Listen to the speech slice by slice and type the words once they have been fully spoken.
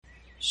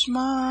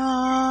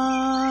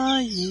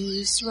Shema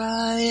Yisrael,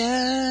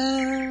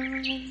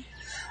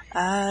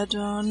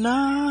 Adonai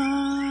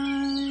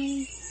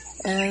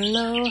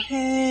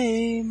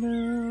Eloheinu,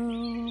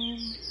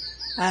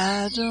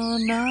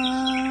 Adonai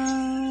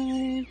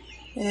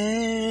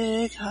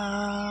Echad,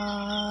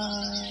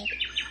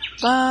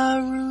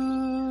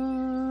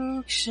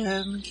 Baruch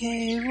Shem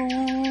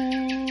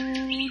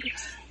Kevod,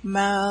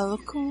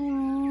 Malkuto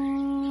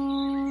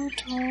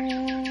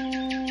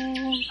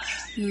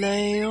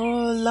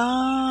Leolam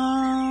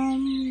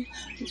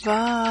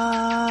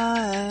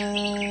Vaed.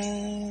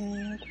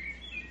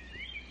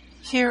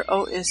 Hear,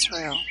 O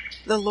Israel,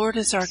 the Lord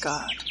is our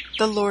God,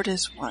 the Lord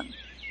is one.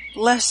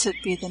 Blessed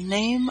be the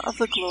name of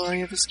the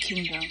glory of his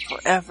kingdom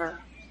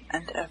forever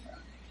and ever.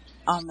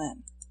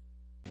 Amen.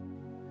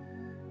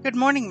 Good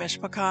morning,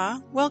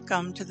 Mishpachah.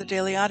 Welcome to the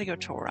Daily Audio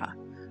Torah.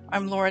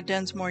 I'm Laura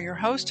Densmore, your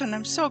host, and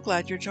I'm so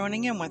glad you're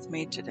joining in with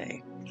me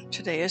today.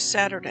 Today is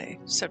Saturday,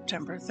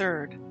 September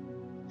 3rd.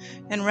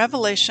 In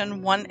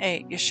Revelation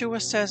 1:8, Yeshua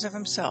says of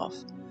himself,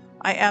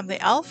 I am the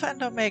Alpha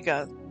and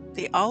Omega,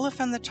 the Aleph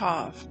and the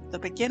Tav, the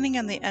beginning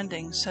and the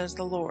ending, says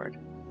the Lord,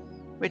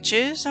 which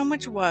is and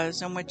which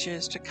was and which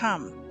is to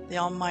come, the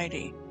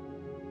Almighty.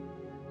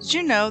 Did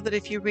you know that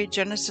if you read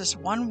Genesis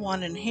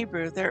 1:1 in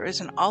Hebrew, there is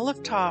an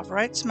Aleph Tav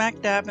right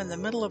smack dab in the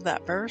middle of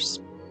that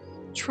verse?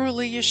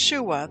 Truly,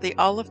 Yeshua, the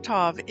Aleph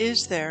Tav,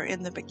 is there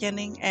in the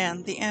beginning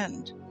and the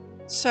end.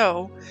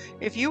 So,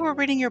 if you were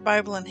reading your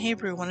Bible in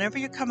Hebrew, whenever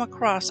you come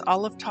across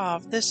Aleph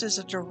Tav, this is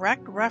a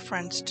direct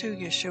reference to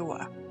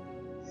Yeshua.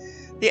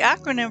 The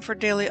acronym for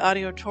Daily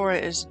Audio Torah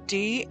is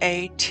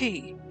DAT.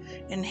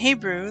 In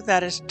Hebrew,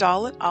 that is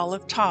Dalet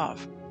Aleph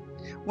Tav.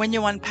 When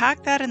you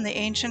unpack that in the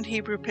ancient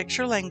Hebrew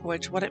picture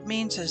language, what it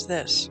means is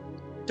this: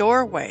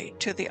 doorway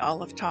to the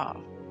Aleph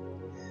Tav.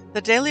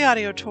 The Daily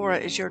Audio Torah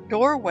is your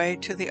doorway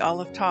to the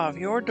Aleph Tav,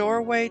 your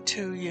doorway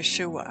to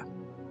Yeshua.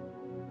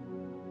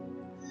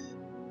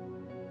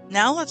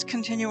 Now let's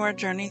continue our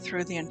journey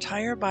through the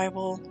entire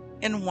Bible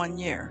in 1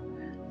 year.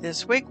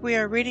 This week we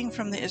are reading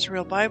from the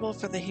Israel Bible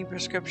for the Hebrew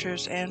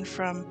Scriptures and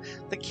from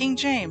the King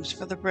James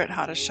for the Brit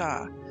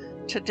Hadashah.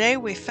 Today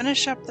we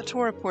finish up the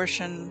Torah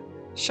portion,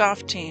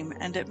 Shoftim,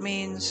 and it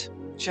means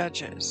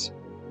judges.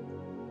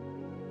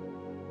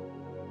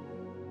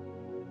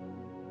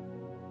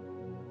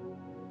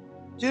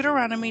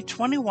 Deuteronomy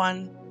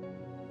 21,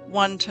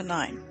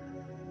 1-9.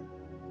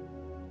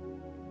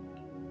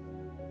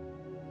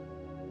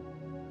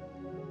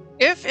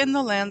 If in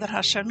the land that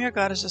Hashem your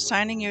God is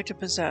assigning you to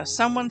possess,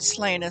 someone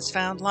slain is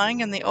found lying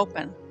in the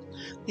open,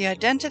 the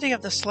identity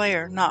of the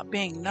slayer not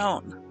being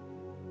known,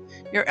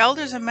 your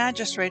elders and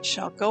magistrates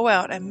shall go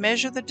out and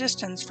measure the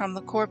distance from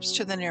the corpse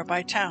to the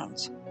nearby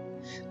towns.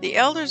 The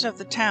elders of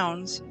the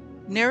towns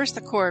nearest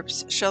the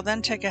corpse shall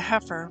then take a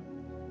heifer,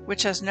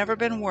 which has never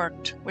been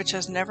worked, which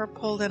has never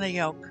pulled in a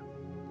yoke.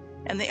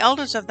 And the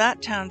elders of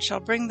that town shall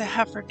bring the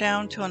heifer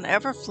down to an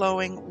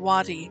ever-flowing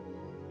wadi,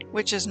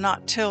 which is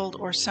not tilled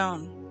or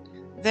sown.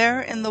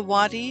 There in the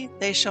wadi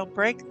they shall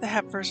break the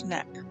heifer's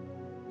neck.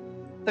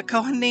 The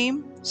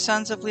Kohanim,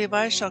 sons of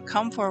Levi, shall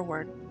come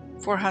forward,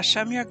 for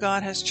Hashem your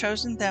God has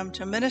chosen them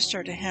to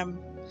minister to him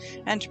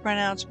and to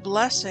pronounce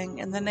blessing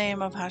in the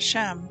name of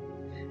Hashem,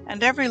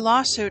 and every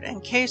lawsuit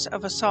and case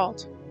of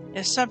assault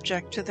is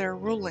subject to their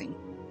ruling.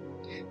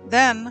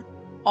 Then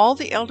all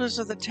the elders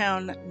of the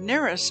town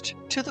nearest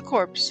to the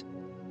corpse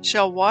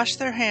shall wash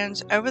their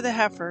hands over the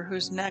heifer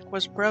whose neck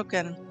was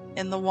broken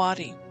in the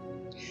wadi,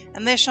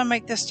 and they shall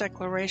make this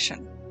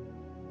declaration: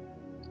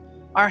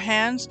 Our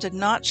hands did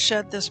not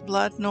shed this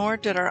blood, nor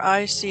did our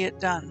eyes see it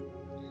done.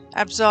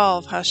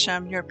 Absolve,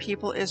 Hashem, your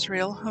people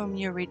Israel, whom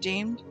you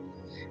redeemed,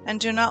 and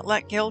do not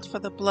let guilt for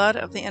the blood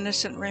of the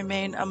innocent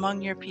remain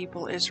among your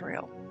people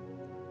Israel,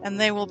 and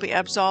they will be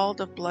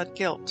absolved of blood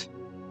guilt.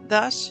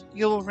 Thus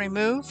you will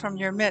remove from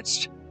your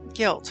midst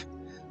guilt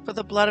for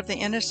the blood of the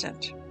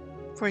innocent,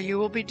 for you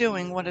will be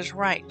doing what is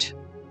right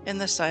in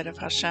the sight of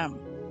Hashem.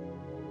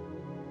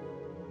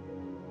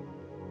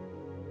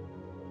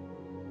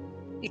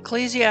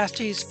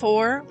 Ecclesiastes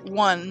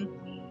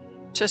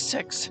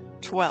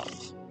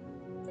 4:1-6:12.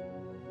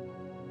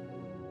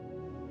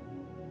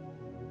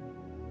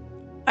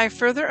 I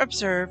further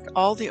observed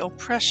all the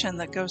oppression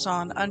that goes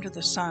on under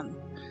the sun,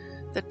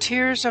 the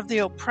tears of the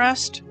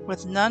oppressed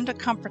with none to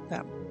comfort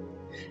them,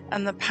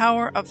 and the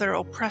power of their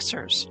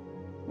oppressors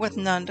with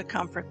none to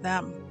comfort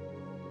them.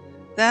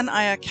 Then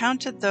I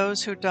accounted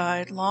those who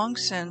died long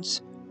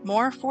since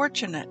more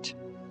fortunate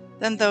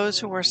than those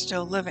who are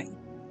still living,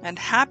 and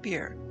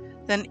happier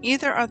than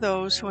either are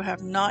those who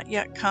have not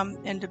yet come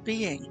into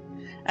being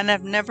and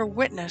have never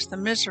witnessed the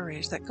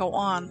miseries that go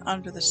on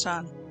under the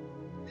sun.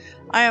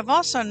 I have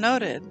also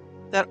noted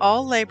that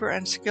all labor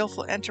and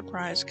skillful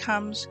enterprise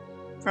comes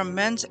from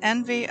men's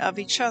envy of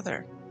each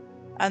other,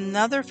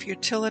 another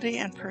futility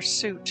and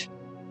pursuit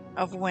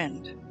of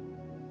wind.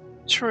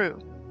 True,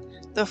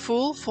 the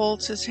fool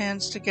folds his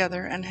hands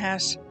together and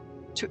has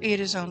to eat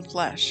his own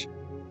flesh,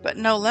 but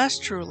no less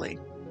truly,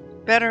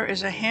 better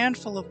is a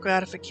handful of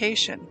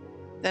gratification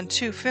than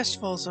 2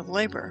 fistfuls of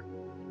labor,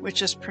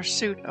 which is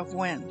pursuit of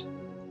wind.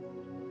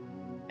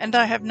 And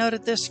I have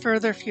noted this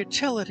further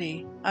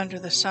futility under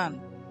the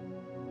sun.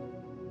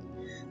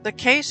 The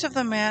case of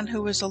the man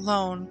who is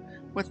alone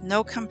with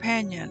no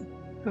companion,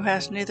 who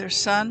has neither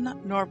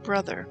son nor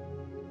brother,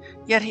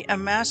 yet he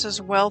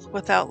amasses wealth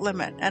without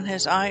limit, and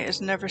his eye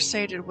is never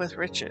sated with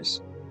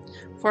riches.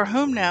 For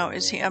whom now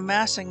is he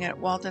amassing it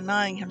while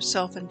denying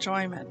himself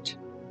enjoyment?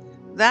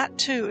 That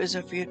too is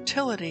a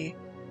futility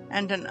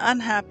and an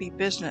unhappy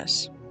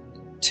business.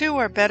 Two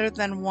are better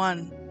than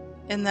one,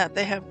 in that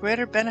they have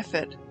greater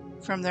benefit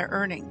from their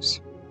earnings.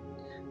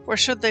 For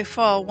should they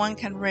fall, one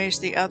can raise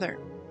the other.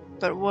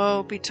 But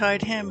woe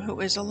betide him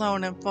who is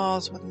alone and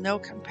falls with no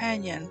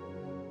companion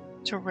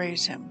to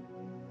raise him.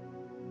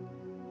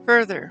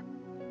 Further,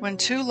 when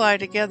two lie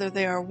together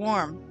they are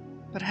warm,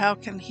 but how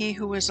can he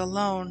who is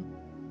alone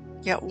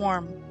get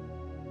warm?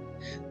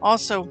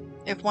 Also,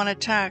 if one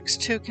attacks,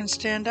 two can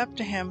stand up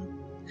to him.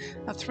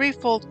 A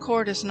threefold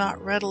cord is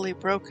not readily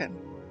broken.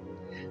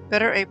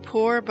 Better a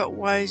poor but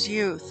wise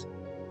youth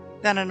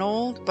than an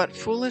old but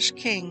foolish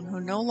king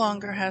who no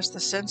longer has the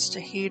sense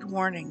to heed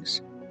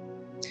warnings.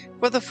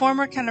 For the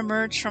former can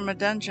emerge from a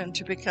dungeon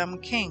to become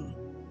king,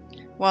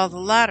 while the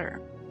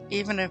latter,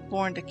 even if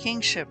born to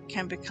kingship,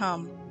 can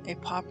become a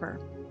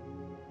pauper.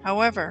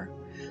 However,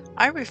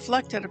 I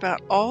reflected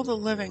about all the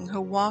living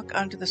who walk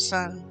under the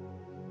sun,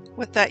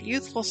 with that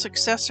youthful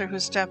successor who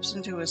steps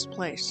into his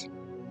place.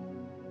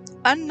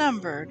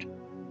 Unnumbered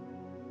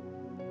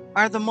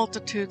are the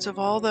multitudes of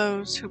all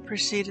those who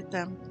preceded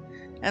them,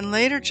 and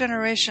later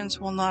generations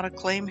will not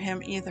acclaim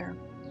him either,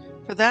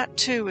 for that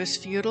too is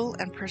futile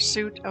and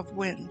pursuit of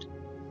wind.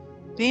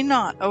 Be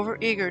not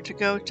overeager to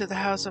go to the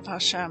house of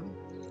Hashem.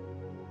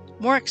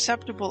 More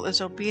acceptable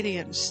is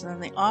obedience than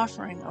the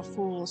offering of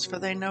fools, for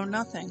they know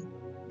nothing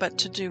but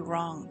to do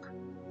wrong.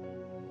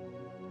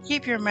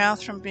 Keep your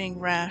mouth from being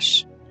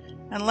rash,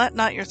 and let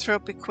not your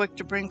throat be quick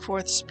to bring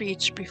forth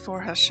speech before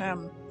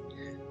Hashem.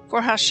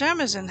 For Hashem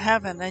is in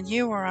heaven, and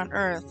you are on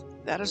earth.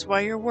 That is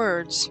why your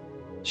words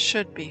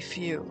should be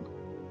few.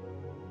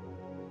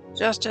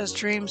 Just as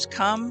dreams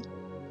come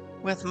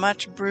with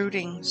much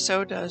brooding,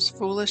 so does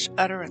foolish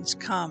utterance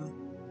come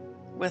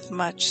with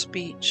much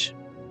speech.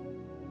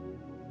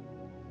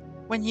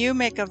 When you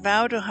make a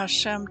vow to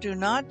Hashem, do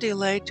not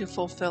delay to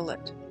fulfill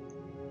it,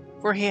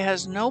 for he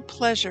has no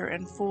pleasure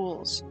in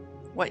fools.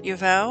 What you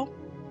vow,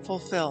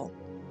 fulfill.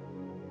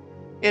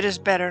 It is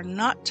better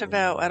not to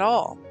vow at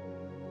all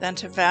than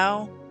to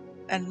vow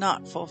and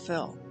not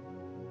fulfill.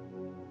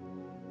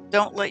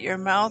 Don't let your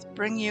mouth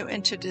bring you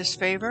into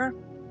disfavor,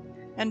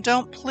 and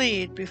don't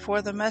plead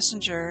before the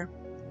messenger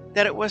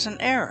that it was an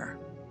error,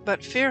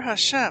 but fear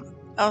Hashem,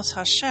 else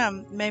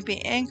Hashem may be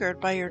angered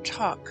by your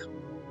talk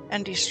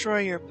and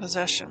destroy your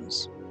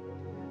possessions.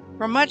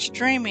 For much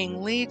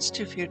dreaming leads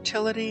to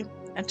futility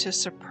and to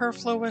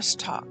superfluous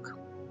talk.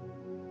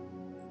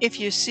 If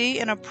you see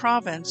in a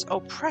province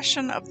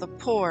oppression of the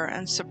poor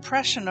and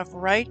suppression of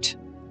right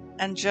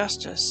and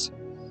justice,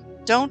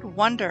 don't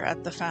wonder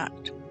at the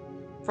fact,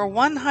 for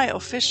one high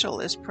official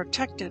is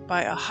protected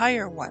by a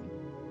higher one,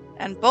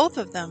 and both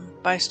of them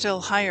by still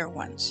higher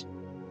ones.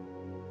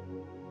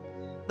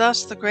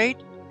 Thus the great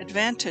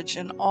advantage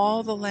in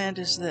all the land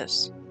is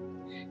this: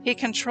 he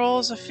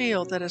controls a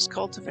field that is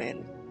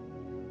cultivated.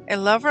 A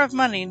lover of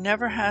money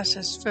never has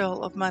his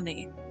fill of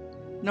money,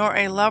 nor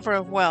a lover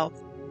of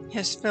wealth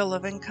his fill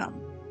of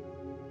income.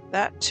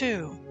 That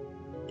too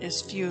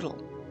is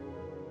futile.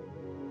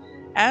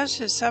 As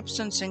his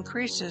substance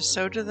increases,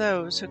 so do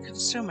those who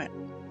consume it.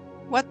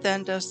 What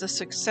then does the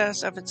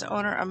success of its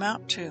owner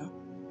amount to,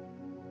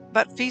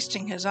 but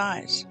feasting his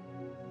eyes?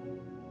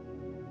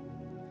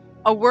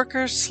 A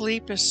worker's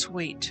sleep is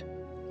sweet,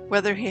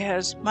 whether he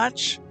has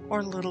much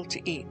or little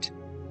to eat,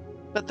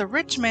 but the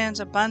rich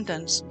man's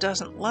abundance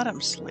doesn't let him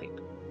sleep.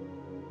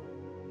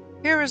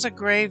 Here is a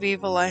grave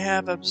evil I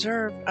have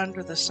observed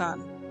under the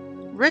sun: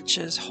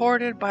 riches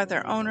hoarded by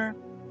their owner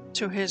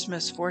to his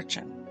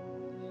misfortune,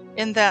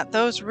 in that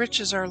those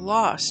riches are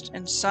lost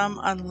in some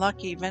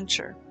unlucky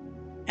venture,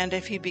 and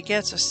if he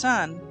begets a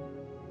son,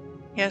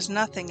 he has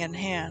nothing in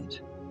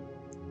hand.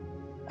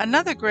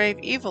 Another grave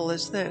evil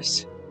is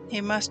this: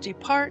 he must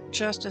depart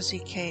just as he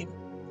came.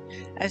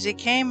 As he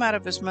came out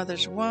of his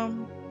mother's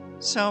womb,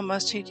 so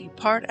must he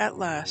depart at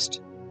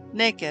last,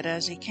 naked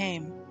as he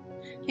came.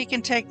 He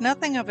can take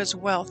nothing of his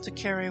wealth to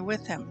carry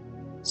with him,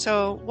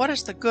 so what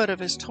is the good of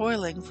his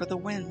toiling for the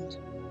wind?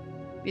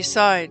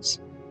 Besides,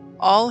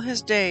 all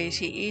his days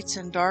he eats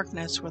in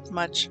darkness with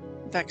much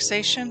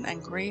vexation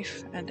and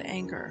grief and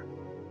anger.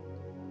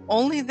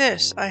 Only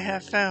this I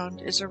have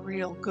found is a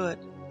real good,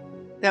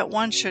 that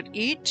one should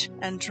eat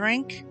and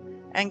drink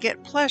and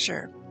get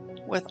pleasure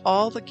with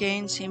all the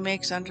gains he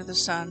makes under the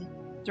sun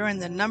during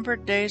the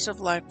numbered days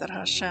of life that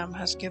Hashem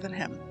has given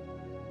him,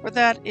 for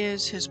that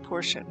is his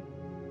portion.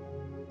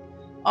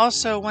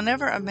 Also,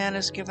 whenever a man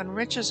is given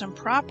riches and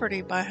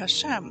property by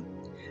Hashem,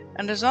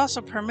 and is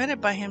also permitted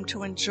by him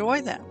to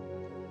enjoy them,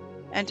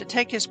 and to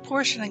take his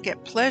portion and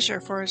get pleasure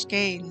for his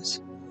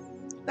gains,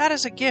 that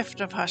is a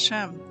gift of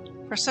Hashem,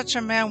 for such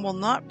a man will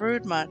not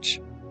brood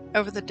much,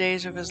 over the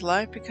days of his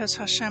life because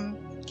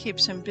Hashem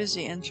keeps him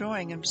busy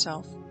enjoying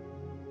himself.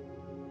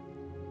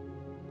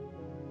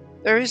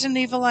 There is an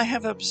evil I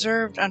have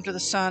observed under the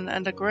sun,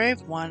 and a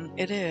grave one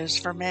it is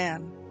for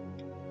man,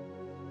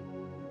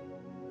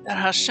 that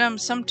Hashem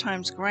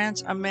sometimes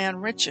grants a man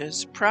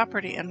riches,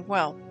 property, and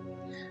wealth,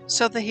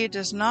 so that he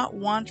does not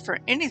want for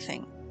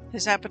anything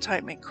his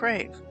appetite may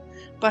crave,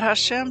 but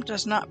Hashem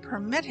does not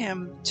permit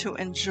him to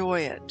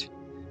enjoy it.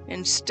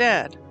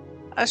 Instead,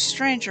 a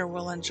stranger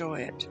will enjoy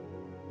it.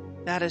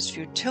 That is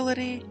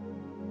futility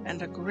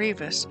and a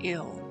grievous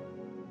ill.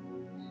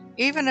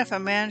 Even if a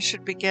man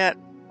should beget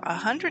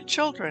 100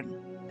 children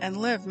and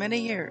live many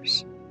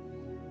years,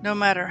 no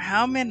matter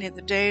how many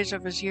the days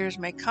of his years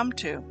may come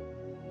to,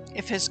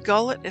 if his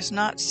gullet is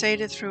not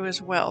sated through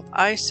his wealth,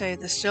 I say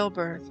the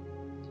stillbirth,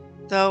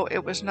 though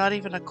it was not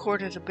even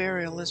accorded a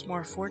burial, is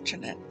more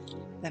fortunate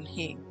than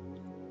he.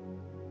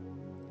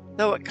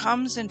 Though it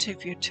comes into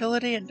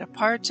futility and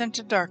departs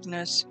into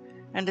darkness,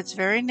 and its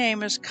very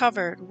name is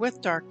covered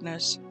with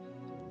darkness,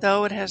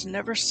 though it has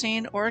never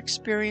seen or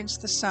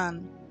experienced the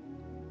sun,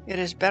 it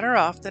is better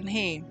off than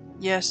he.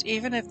 Yes,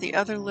 even if the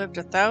other lived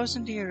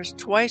 1,000 years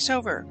twice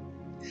over,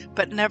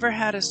 but never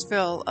had his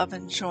fill of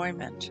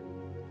enjoyment.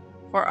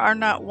 For are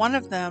not one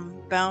of them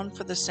bound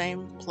for the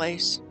same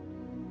place?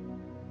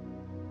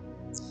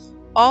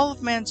 All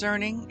of man's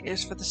earning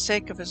is for the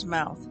sake of his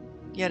mouth,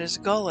 yet his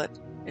gullet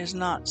is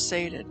not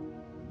sated.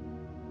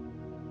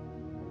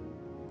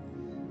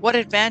 What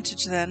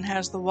advantage, then,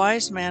 has the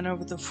wise man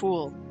over the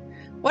fool?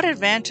 What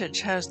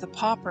advantage has the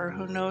pauper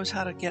who knows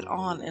how to get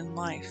on in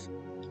life?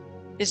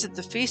 Is it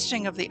the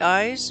feasting of the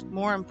eyes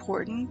more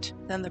important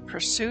than the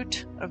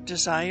pursuit of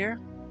desire?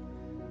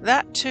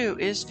 That too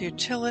is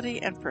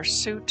futility and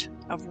pursuit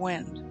of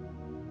wind.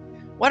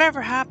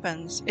 Whatever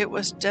happens, it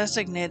was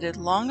designated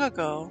long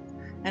ago,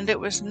 and it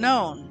was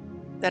known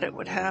that it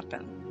would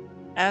happen.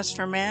 As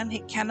for man, he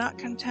cannot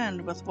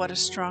contend with what is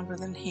stronger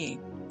than he.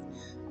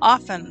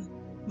 Often,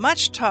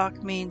 much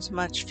talk means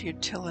much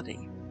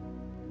futility.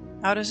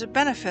 How does it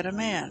benefit a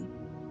man?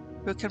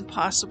 Who can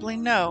possibly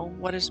know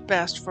what is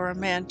best for a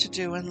man to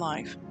do in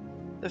life,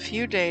 the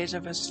few days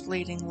of his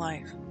fleeting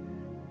life?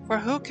 For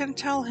who can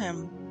tell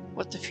him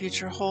what the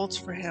future holds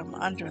for him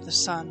under the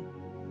sun?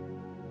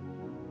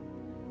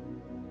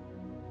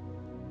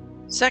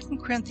 2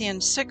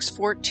 Corinthians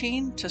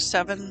 6:14 to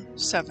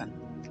 7:7.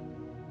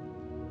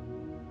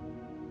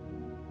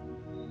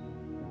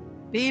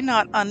 Be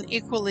not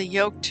unequally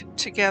yoked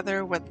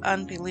together with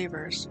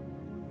unbelievers.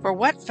 For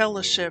what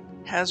fellowship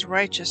has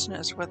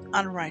righteousness with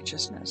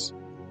unrighteousness?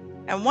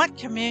 And what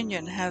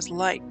communion has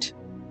light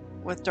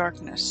with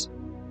darkness?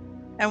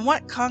 And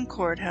what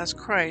concord has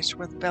Christ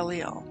with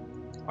Belial?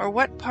 Or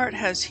what part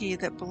has he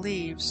that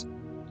believes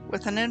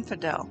with an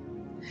infidel?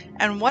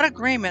 And what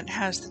agreement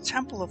has the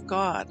temple of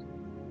God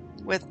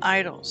with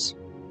idols?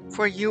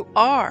 For you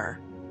are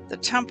the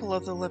temple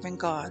of the living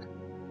God.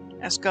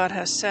 As God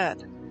has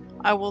said,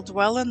 I will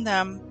dwell in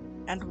them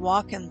and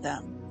walk in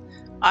them.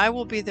 I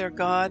will be their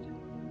God,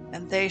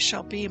 and they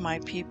shall be my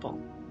people.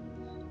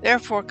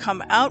 Therefore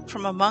come out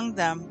from among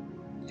them,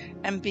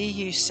 and be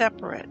ye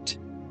separate,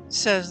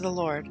 says the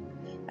Lord,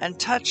 and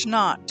touch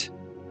not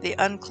the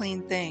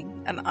unclean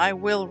thing, and I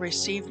will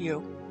receive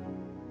you,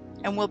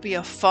 and will be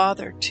a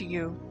father to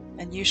you,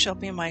 and you shall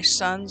be my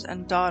sons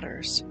and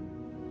daughters,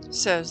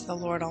 says the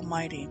Lord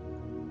Almighty.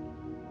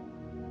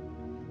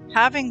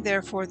 Having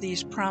therefore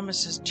these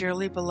promises,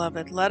 dearly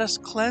beloved, let us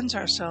cleanse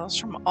ourselves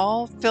from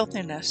all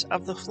filthiness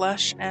of the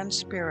flesh and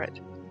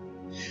spirit,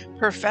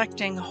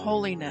 perfecting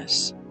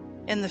holiness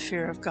in the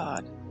fear of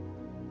God.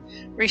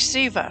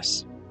 Receive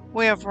us.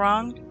 We have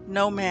wronged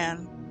no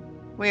man.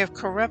 We have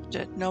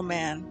corrupted no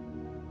man.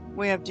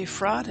 We have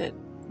defrauded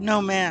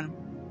no man.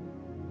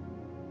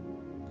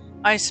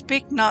 I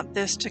speak not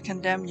this to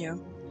condemn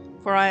you,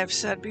 for I have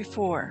said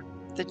before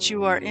that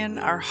you are in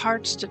our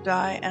hearts to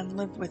die and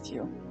live with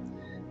you.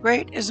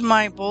 Great is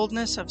my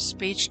boldness of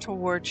speech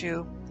toward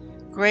you.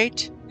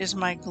 Great is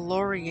my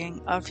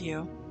glorying of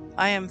you.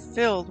 I am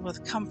filled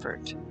with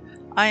comfort.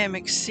 I am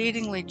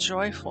exceedingly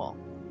joyful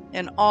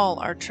in all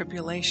our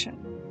tribulation.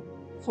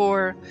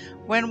 For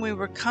when we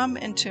were come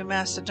into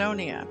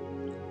Macedonia,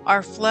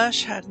 our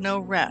flesh had no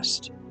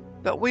rest,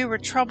 but we were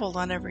troubled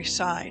on every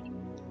side.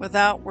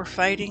 Without were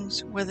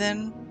fightings,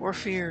 within were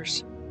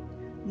fears.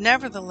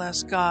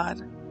 Nevertheless,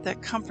 God,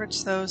 that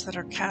comforts those that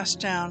are cast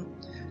down,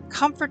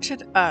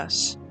 comforted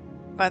us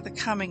by the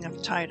coming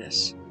of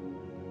Titus,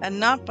 and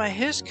not by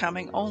his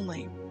coming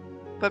only,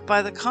 but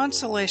by the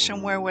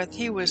consolation wherewith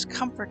he was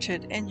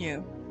comforted in you,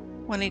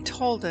 when he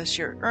told us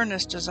your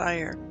earnest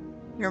desire,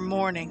 your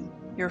mourning,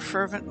 your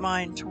fervent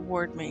mind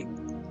toward me,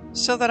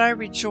 so that I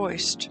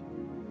rejoiced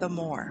the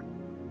more.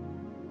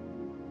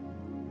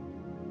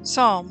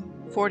 Psalm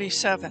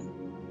 47,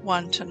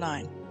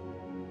 1-9.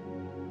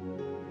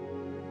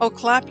 O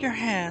clap your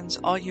hands,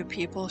 all you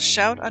people,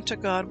 shout unto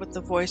God with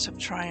the voice of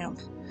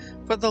triumph.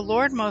 For the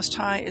Lord Most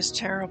High is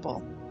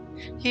terrible.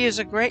 He is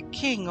a great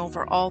king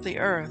over all the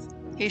earth.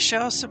 He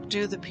shall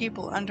subdue the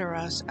people under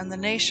us, and the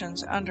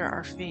nations under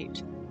our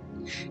feet.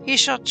 He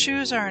shall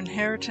choose our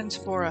inheritance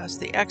for us,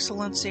 the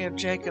excellency of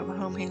Jacob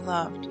whom he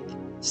loved.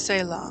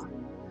 Selah.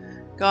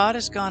 God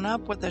is gone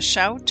up with a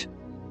shout,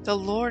 the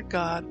Lord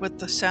God with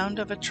the sound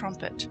of a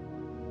trumpet.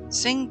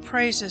 Sing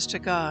praises to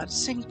God,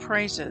 sing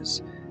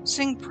praises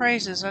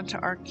unto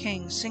our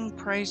King, sing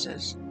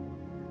praises.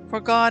 For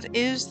God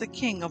is the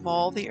King of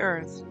all the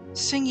earth.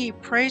 Sing ye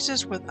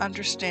praises with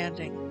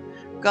understanding.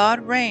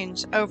 God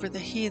reigns over the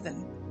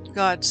heathen.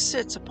 God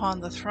sits upon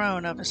the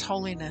throne of his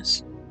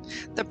holiness.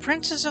 The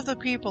princes of the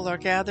people are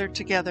gathered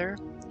together,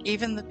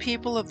 even the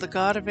people of the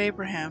God of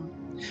Abraham.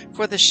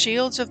 For the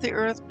shields of the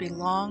earth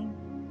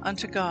belong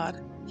unto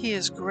God. He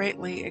is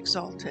greatly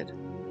exalted.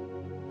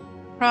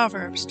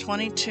 Proverbs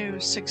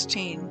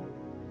 22:16.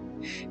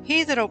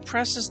 He that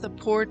oppresses the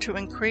poor to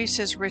increase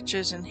his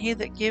riches, and he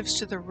that gives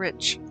to the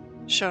rich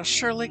shall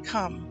surely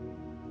come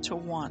to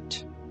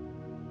want.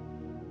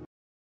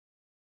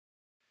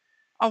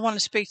 I want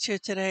to speak to you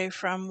today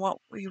from what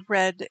we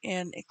read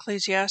in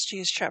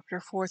Ecclesiastes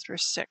chapter 4 through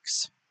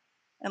 6.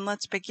 And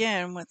let's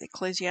begin with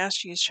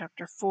Ecclesiastes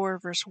chapter 4,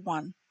 verse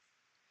 1.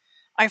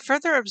 I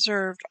further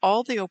observed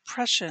all the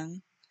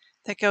oppression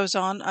that goes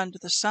on under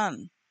the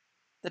sun,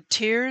 the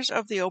tears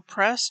of the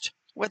oppressed,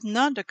 with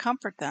none to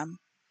comfort them,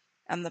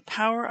 and the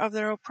power of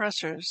their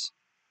oppressors,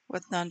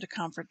 with none to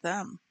comfort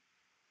them.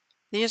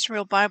 The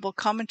Israel Bible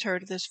commentary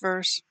to this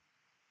verse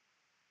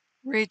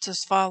reads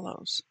as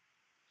follows.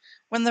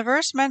 When the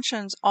verse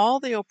mentions all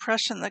the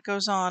oppression that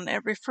goes on,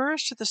 it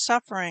refers to the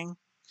suffering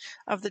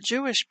of the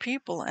Jewish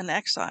people in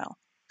exile.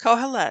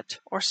 Kohelet,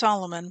 or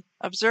Solomon,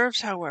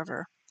 observes,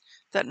 however,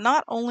 that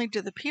not only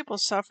do the people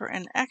suffer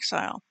in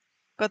exile,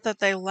 but that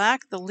they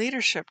lack the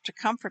leadership to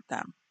comfort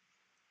them.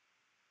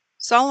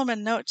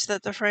 Solomon notes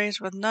that the phrase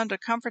 "with none to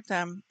comfort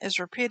them" is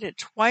repeated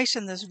twice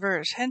in this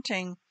verse,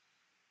 hinting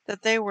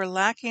that they were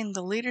lacking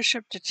the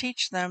leadership to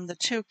teach them the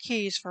two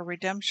keys for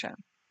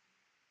redemption: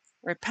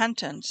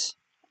 repentance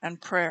and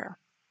prayer.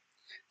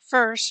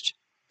 First,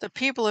 the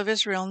people of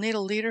Israel need a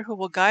leader who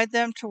will guide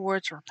them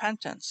towards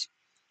repentance,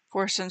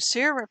 for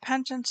sincere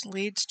repentance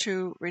leads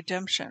to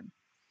redemption.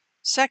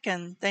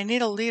 Second, they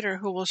need a leader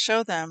who will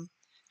show them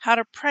how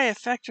to pray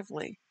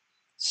effectively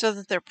so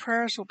that their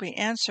prayers will be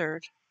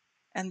answered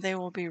and they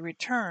will be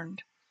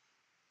returned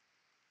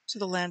to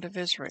the land of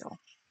Israel.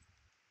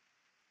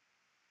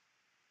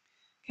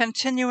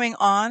 Continuing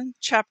on,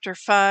 chapter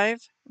 5,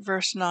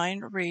 verse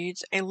 9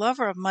 reads, A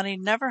lover of money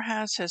never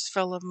has his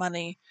fill of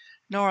money,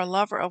 nor a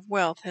lover of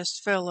wealth his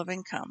fill of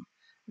income.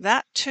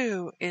 That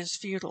too is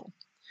futile.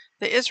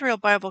 The Israel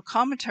Bible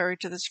commentary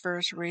to this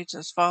verse reads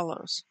as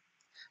follows.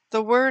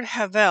 The word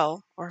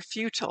havel, or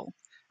futile,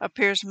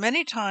 appears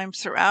many times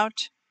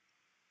throughout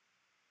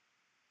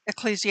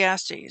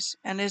Ecclesiastes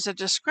and is a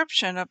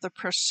description of the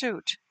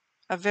pursuit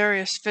of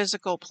various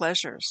physical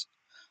pleasures.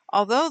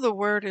 Although the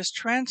word is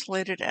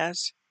translated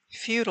as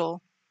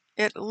futile,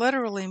 it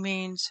literally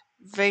means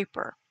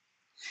vapor.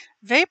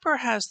 Vapor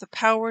has the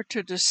power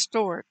to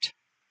distort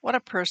what a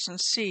person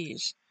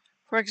sees.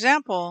 For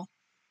example,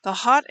 the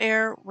hot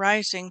air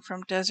rising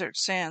from desert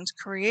sands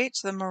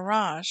creates the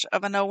mirage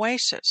of an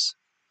oasis.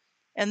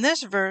 In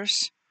this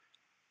verse,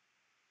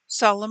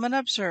 Solomon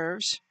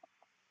observes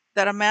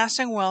that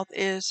amassing wealth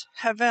is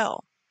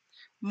havel.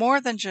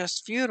 More than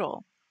just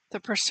futile, the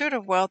pursuit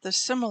of wealth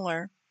is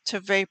similar to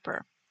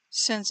vapor,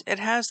 since it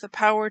has the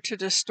power to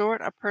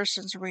distort a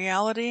person's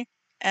reality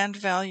and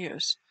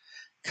values.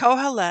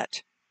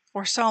 Kohelet,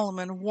 or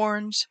Solomon,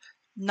 warns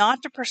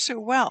not to pursue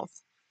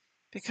wealth,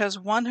 because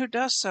one who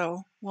does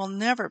so will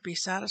never be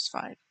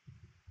satisfied.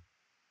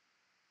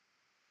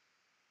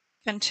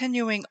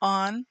 Continuing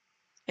on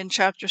in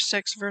chapter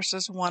 6,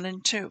 verses 1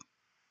 and 2.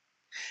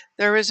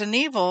 There is an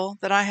evil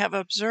that I have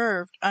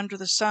observed under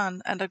the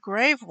sun, and a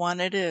grave one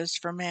it is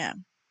for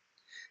man,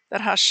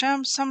 that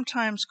Hashem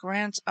sometimes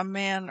grants a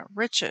man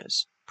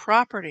riches,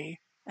 property,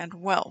 and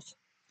wealth,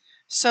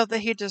 so that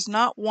he does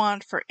not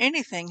want for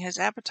anything his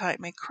appetite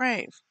may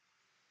crave.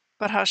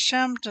 But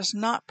Hashem does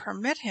not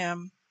permit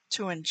him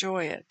to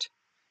enjoy it.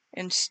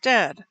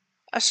 Instead,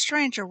 a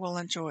stranger will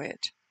enjoy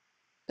it.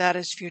 That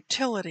is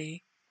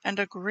futility and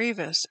a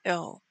grievous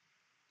ill.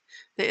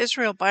 The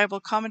Israel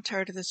Bible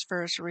commentary to this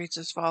verse reads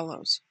as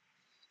follows.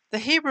 The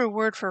Hebrew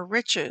word for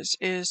riches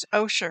is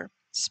osher,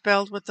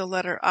 spelled with the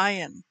letter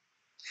ayin.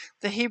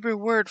 The Hebrew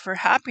word for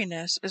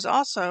happiness is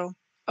also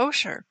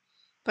osher,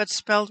 but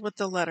spelled with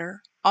the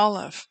letter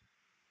aleph.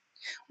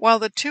 While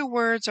the two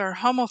words are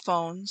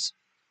homophones,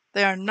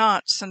 they are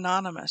not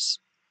synonymous.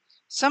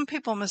 Some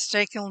people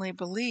mistakenly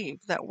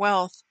believe that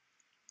wealth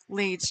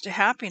leads to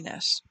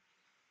happiness.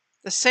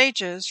 The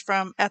sages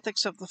from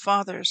Ethics of the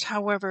Fathers,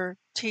 however,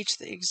 teach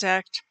the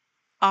exact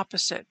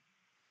opposite.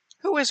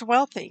 Who is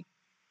wealthy?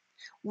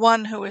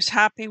 One who is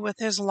happy with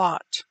his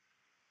lot.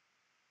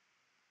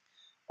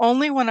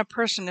 Only when a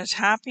person is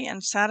happy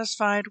and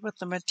satisfied with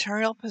the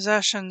material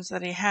possessions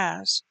that he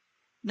has,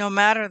 no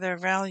matter their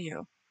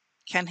value,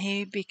 can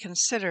he be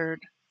considered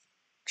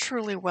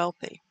truly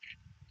wealthy.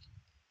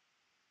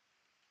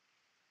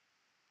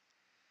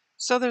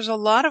 So there's a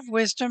lot of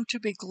wisdom to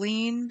be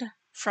gleaned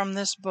from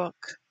this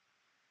book.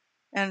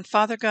 And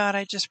Father God,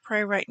 I just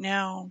pray right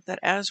now that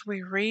as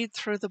we read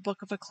through the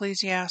book of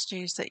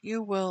Ecclesiastes, that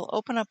you will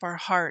open up our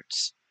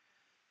hearts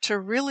to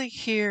really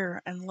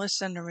hear and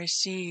listen and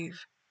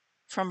receive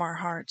from our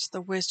hearts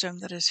the wisdom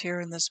that is here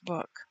in this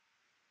book.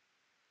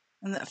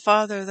 And that,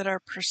 Father, that our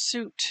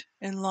pursuit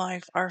in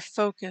life, our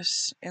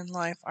focus in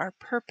life, our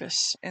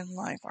purpose in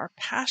life, our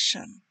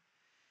passion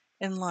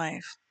in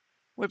life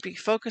would be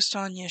focused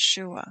on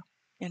Yeshua,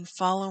 in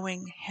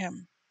following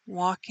him,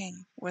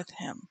 walking with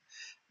him,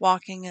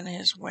 walking in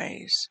his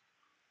ways.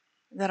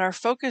 That our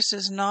focus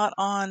is not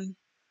on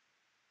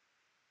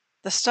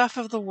the stuff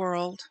of the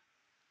world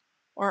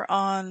or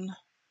on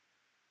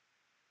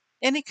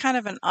any kind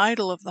of an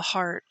idol of the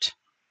heart,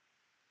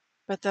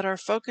 but that our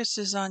focus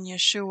is on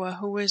Yeshua,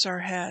 who is our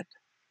head.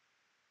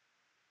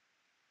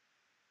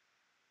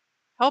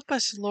 Help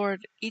us,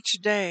 Lord, each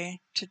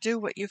day to do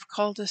what you've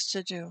called us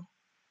to do,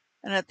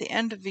 and at the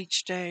end of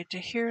each day to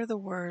hear the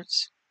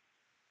words,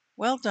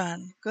 "Well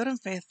done, good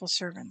and faithful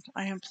servant,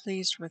 I am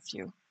pleased with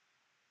you."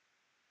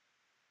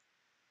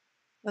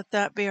 Let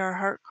that be our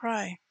heart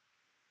cry,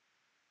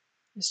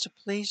 is to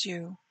please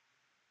you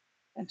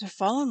and to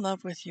fall in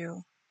love with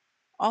you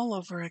all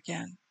over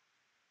again.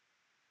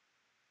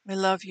 We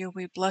love you,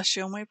 we bless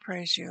you, and we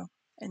praise you.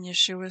 In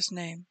Yeshua's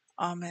name,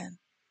 amen.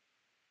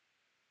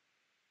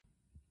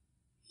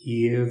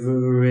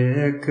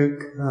 Yevrekka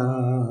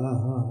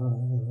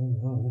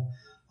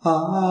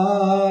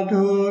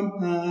Adonai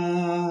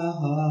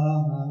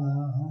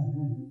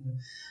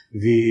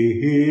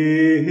Vish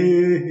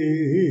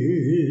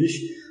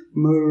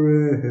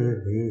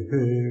Mereka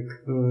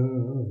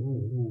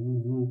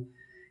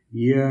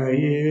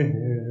Yair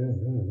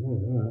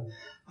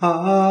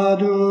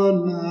Adonai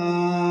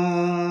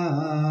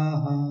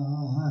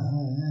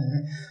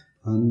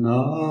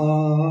Panavilaka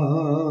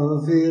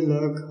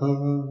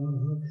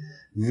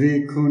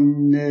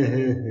Vikuneka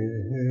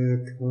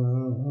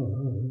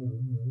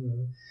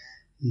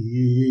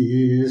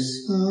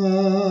Isa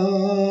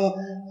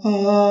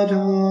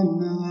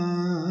Adonai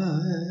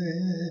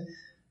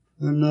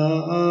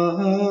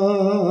Panav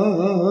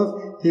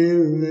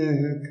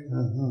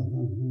Ileka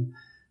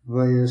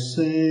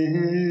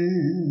Vayasem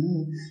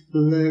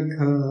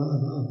Leka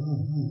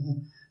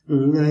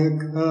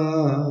Leka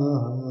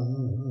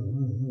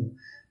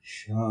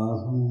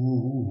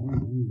Shalom.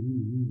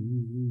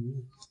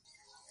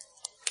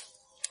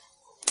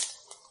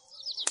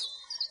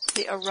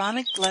 The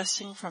Aaronic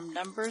blessing from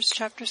Numbers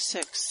chapter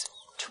 6,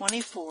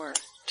 24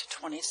 to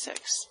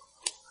 26.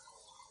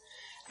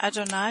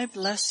 Adonai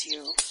bless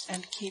you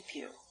and keep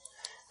you.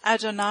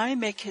 Adonai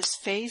make his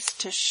face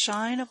to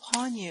shine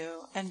upon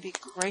you and be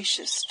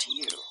gracious to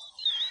you.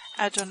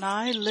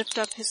 Adonai lift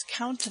up his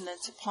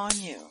countenance upon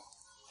you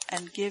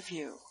and give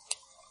you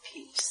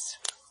peace.